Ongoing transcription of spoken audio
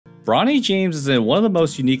Bronny James is in one of the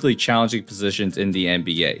most uniquely challenging positions in the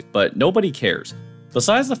NBA, but nobody cares.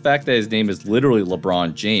 Besides the fact that his name is literally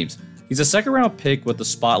LeBron James, he's a second-round pick with the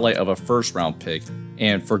spotlight of a first-round pick,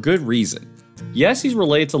 and for good reason. Yes, he's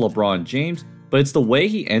related to LeBron James, but it's the way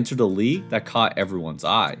he entered the league that caught everyone's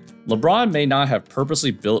eye. LeBron may not have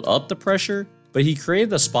purposely built up the pressure, but he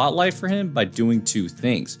created the spotlight for him by doing two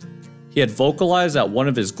things. He had vocalized that one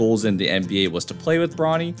of his goals in the NBA was to play with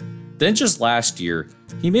Bronny. Then just last year,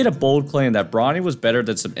 he made a bold claim that Bronny was better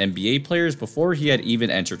than some NBA players before he had even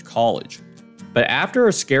entered college. But after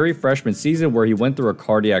a scary freshman season where he went through a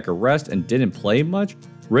cardiac arrest and didn't play much,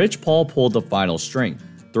 Rich Paul pulled the final string,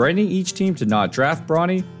 threatening each team to not draft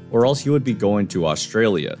Bronny or else he would be going to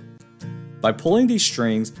Australia. By pulling these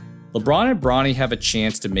strings, LeBron and Bronny have a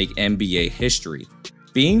chance to make NBA history,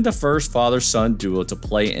 being the first father-son duo to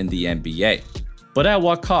play in the NBA. But at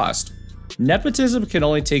what cost? Nepotism can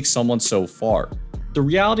only take someone so far. The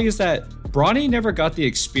reality is that Bronny never got the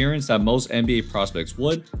experience that most NBA prospects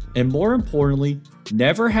would, and more importantly,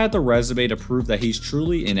 never had the resume to prove that he's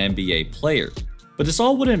truly an NBA player. But this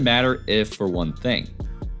all wouldn't matter if for one thing.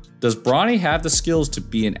 Does Bronny have the skills to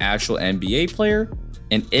be an actual NBA player?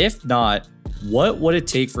 And if not, what would it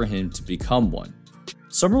take for him to become one?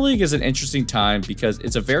 Summer League is an interesting time because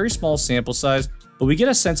it's a very small sample size, but we get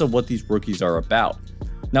a sense of what these rookies are about.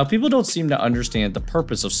 Now, people don't seem to understand the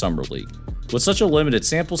purpose of Summer League. With such a limited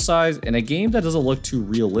sample size and a game that doesn't look too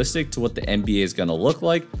realistic to what the NBA is going to look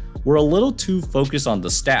like, we're a little too focused on the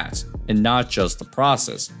stats and not just the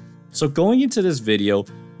process. So going into this video,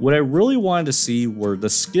 what I really wanted to see were the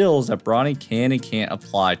skills that Bronny can and can't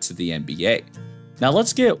apply to the NBA. Now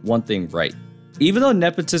let's get one thing right. Even though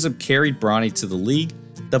nepotism carried Bronny to the league,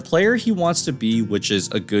 the player he wants to be, which is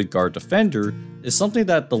a good guard defender, is something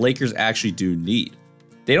that the Lakers actually do need.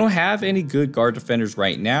 They don't have any good guard defenders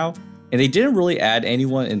right now, and they didn't really add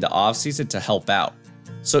anyone in the offseason to help out.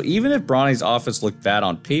 So even if Bronny's offense looked bad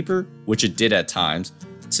on paper, which it did at times,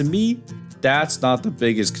 to me, that's not the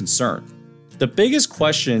biggest concern. The biggest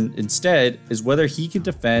question instead is whether he can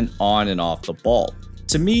defend on and off the ball.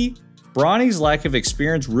 To me, Bronny's lack of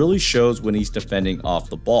experience really shows when he's defending off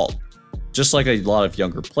the ball. Just like a lot of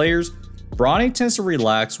younger players, Bronny tends to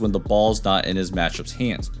relax when the ball's not in his matchup's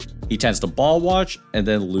hands. He tends to ball watch and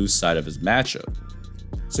then lose sight of his matchup.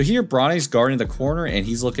 So here Bronny's guarding the corner and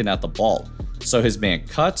he's looking at the ball. So his man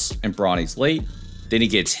cuts and Bronny's late. Then he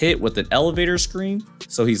gets hit with an elevator screen,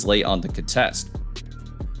 so he's late on the contest.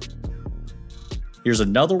 Here's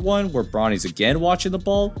another one where Bronny's again watching the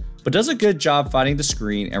ball, but does a good job finding the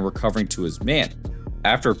screen and recovering to his man.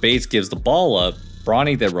 After Bates gives the ball up,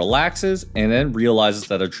 Bronny then relaxes and then realizes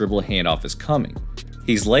that a dribble handoff is coming.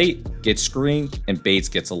 He's late, gets screened, and Bates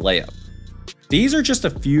gets a layup. These are just a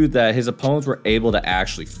few that his opponents were able to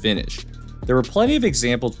actually finish. There were plenty of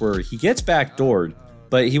examples where he gets backdoored,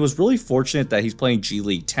 but he was really fortunate that he's playing G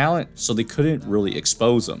League talent, so they couldn't really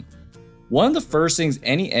expose him. One of the first things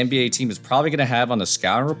any NBA team is probably going to have on the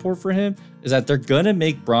scouting report for him is that they're going to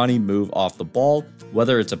make Bronny move off the ball,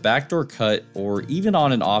 whether it's a backdoor cut or even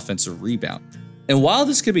on an offensive rebound. And while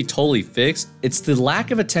this could be totally fixed, it's the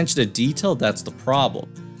lack of attention to detail that's the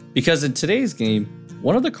problem. Because in today's game,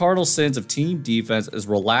 one of the cardinal sins of team defense is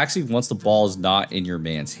relaxing once the ball is not in your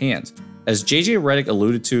man's hands. As JJ Redick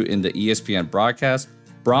alluded to in the ESPN broadcast,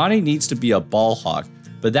 Bronny needs to be a ball hawk,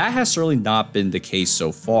 but that has certainly not been the case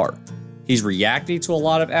so far. He's reacting to a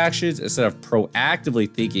lot of actions instead of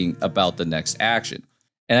proactively thinking about the next action.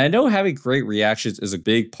 And I know having great reactions is a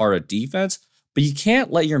big part of defense, but you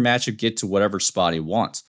can't let your matchup get to whatever spot he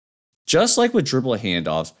wants. Just like with dribble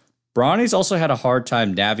handoffs, Bronny's also had a hard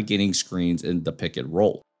time navigating screens in the pick and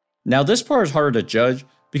roll. Now this part is harder to judge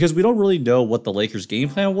because we don't really know what the Lakers' game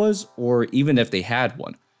plan was or even if they had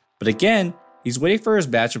one. But again, he's waiting for his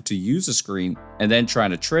matchup to use the screen and then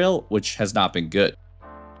trying to trail, which has not been good.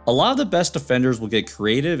 A lot of the best defenders will get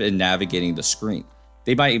creative in navigating the screen.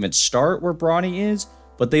 They might even start where Bronny is,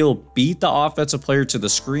 but they will beat the offensive player to the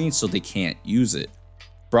screen so they can't use it.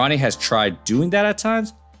 Bronny has tried doing that at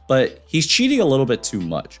times, but he's cheating a little bit too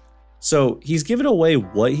much. So he's given away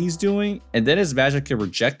what he's doing, and then his matchup can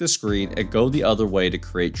reject the screen and go the other way to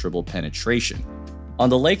create dribble penetration. On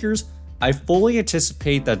the Lakers, I fully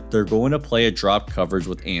anticipate that they're going to play a drop coverage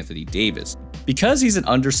with Anthony Davis. Because he's an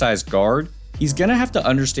undersized guard, he's going to have to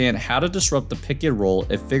understand how to disrupt the pick and roll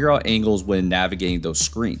and figure out angles when navigating those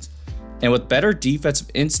screens. And with better defensive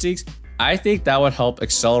instincts, I think that would help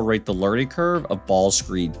accelerate the learning curve of ball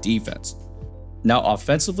screen defense. Now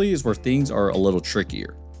offensively is where things are a little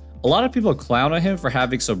trickier. A lot of people clown on him for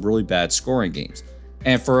having some really bad scoring games.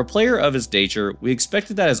 And for a player of his nature, we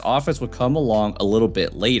expected that his offense would come along a little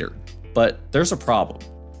bit later. But there's a problem.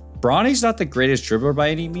 Bronny's not the greatest dribbler by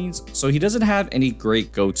any means, so he doesn't have any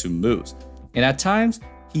great go-to moves, and at times,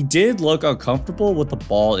 he did look uncomfortable with the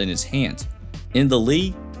ball in his hands. In the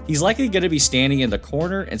league, he's likely going to be standing in the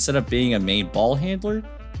corner instead of being a main ball handler,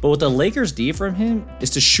 but what the Lakers need from him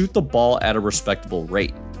is to shoot the ball at a respectable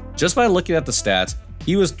rate. Just by looking at the stats,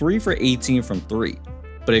 he was 3 for 18 from 3,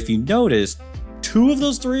 but if you notice, 2 of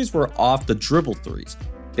those threes were off the dribble threes.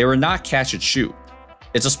 They were not catch and shoot.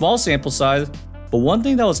 It's a small sample size, but one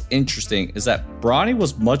thing that was interesting is that Bronny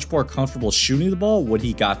was much more comfortable shooting the ball when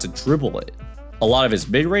he got to dribble it. A lot of his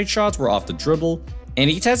mid-range shots were off the dribble, and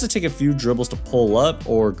he tends to take a few dribbles to pull up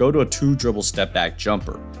or go to a 2-dribble step-back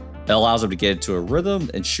jumper. That allows him to get into a rhythm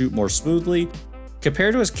and shoot more smoothly,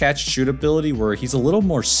 compared to his catch-and-shoot ability where he's a little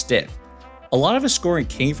more stiff. A lot of his scoring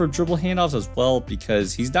came from dribble handoffs as well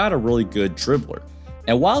because he's not a really good dribbler.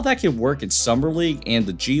 And while that can work in Summer League and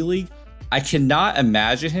the G League, I cannot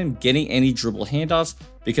imagine him getting any dribble handoffs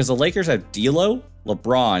because the Lakers have D'Lo,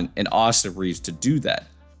 LeBron, and Austin Reeves to do that.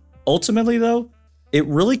 Ultimately though, it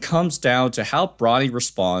really comes down to how Bronny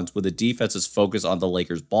responds when the defense is focused on the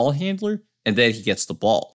Lakers' ball handler and then he gets the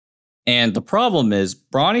ball. And the problem is,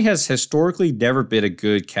 Bronny has historically never been a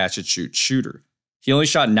good catch-and-shoot shooter. He only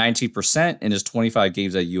shot 19% in his 25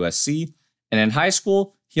 games at USC, and in high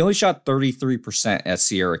school, he only shot 33% at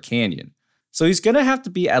Sierra Canyon. So he's going to have to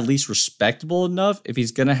be at least respectable enough if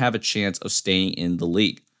he's going to have a chance of staying in the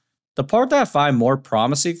league. The part that I find more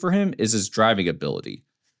promising for him is his driving ability.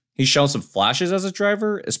 He's shown some flashes as a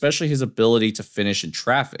driver, especially his ability to finish in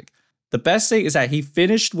traffic. The best thing is that he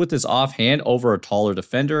finished with his offhand over a taller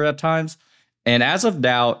defender at times, and as of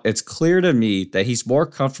now, it's clear to me that he's more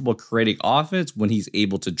comfortable creating offense when he's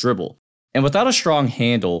able to dribble. And without a strong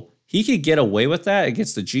handle, he could get away with that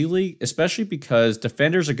against the G League, especially because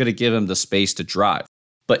defenders are going to give him the space to drive.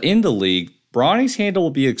 But in the league, Bronny's handle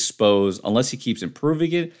will be exposed unless he keeps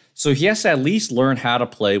improving it, so he has to at least learn how to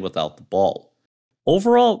play without the ball.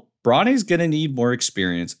 Overall, Bronny's going to need more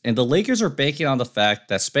experience, and the Lakers are banking on the fact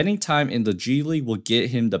that spending time in the G League will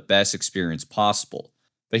get him the best experience possible.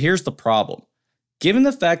 But here's the problem. Given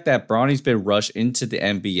the fact that Bronny's been rushed into the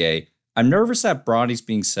NBA, I'm nervous that Bronny's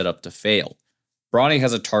being set up to fail. Bronny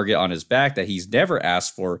has a target on his back that he's never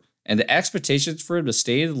asked for, and the expectations for him to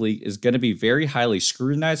stay in the league is going to be very highly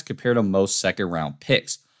scrutinized compared to most second-round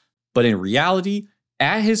picks. But in reality,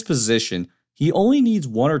 at his position, he only needs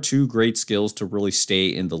 1 or 2 great skills to really stay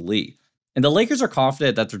in the league, and the Lakers are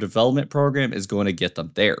confident that their development program is going to get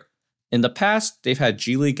them there. In the past, they've had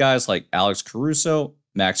G League guys like Alex Caruso,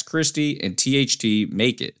 Max Christie, and THT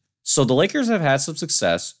make it, so the Lakers have had some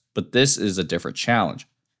success, but this is a different challenge.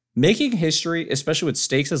 Making history, especially with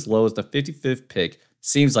stakes as low as the 55th pick,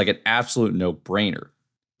 seems like an absolute no-brainer,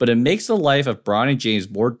 but it makes the life of Bronny James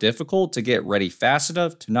more difficult to get ready fast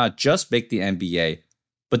enough to not just make the NBA,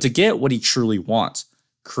 but to get what he truly wants,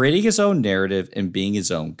 creating his own narrative and being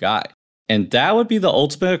his own guy. And that would be the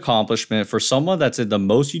ultimate accomplishment for someone that's in the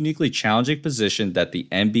most uniquely challenging position that the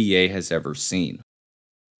NBA has ever seen.